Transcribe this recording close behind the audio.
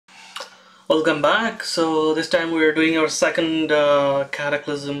Welcome back. So this time we are doing our second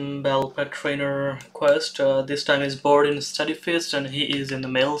Cataclysm Bell Pet Trainer quest. This time is Bordin Steadyfist and he is in the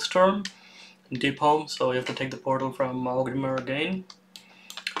Maelstrom in Deep Home, so you have to take the portal from Ogrimmar again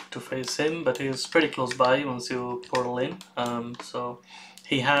to face him, but he is pretty close by once you portal in. So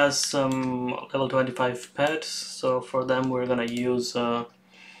he has some level 25 pets, so for them we're gonna use our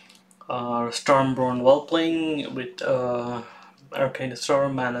Stormborn Whelpling with Arcane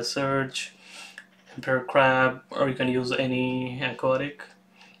Storm, Mana Surge, Emperor Crab, or you can use any aquatic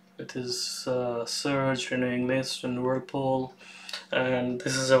with his Surge, Renewing Mist, and Whirlpool. And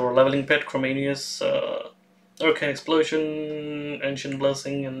this is our leveling pet, Chromanius, Arcane Explosion, Ancient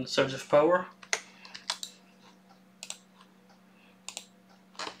Blessing, and Surge of Power.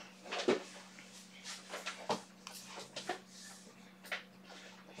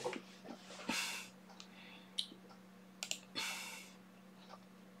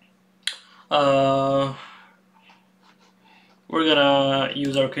 We're gonna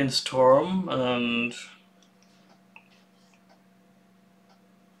use Arcane Storm and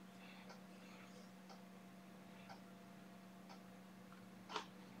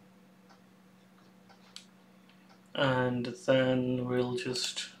then we'll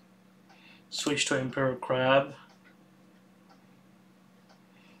just switch to Emperor Crab,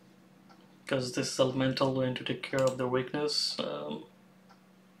 because this is elemental going to take care of their weakness.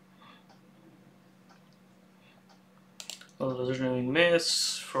 Renewing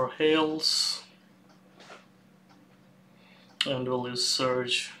Mist for hails, and we'll use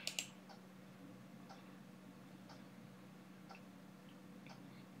Surge.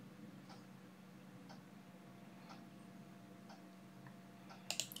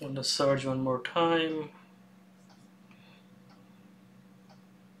 And the Surge one more time.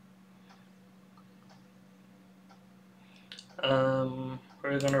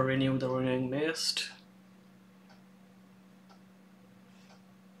 We're gonna renew the Renewing Mist.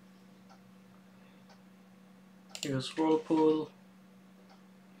 Use Whirlpool.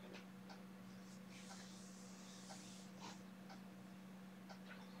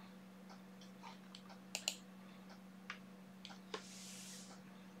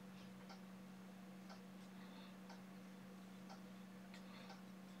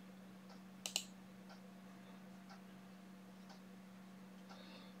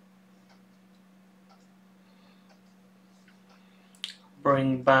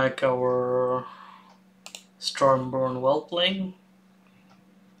 Bring back our Stormborn Whelpling.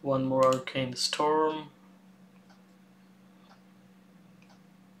 One more Arcane Storm.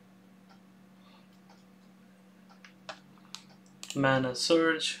 Mana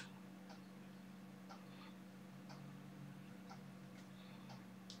Surge.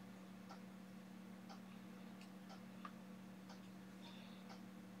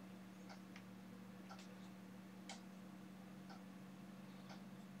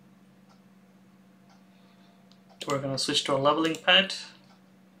 We're gonna switch to a leveling pet.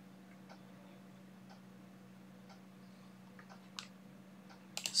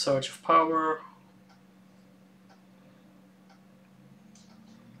 Surge of Power.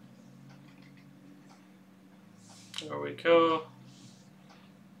 There we go.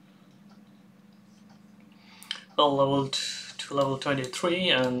 Well, leveled to level 23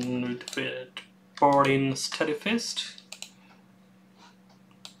 and we defeated Bordin Steadyfist.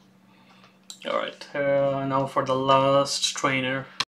 Alright, now for the last trainer.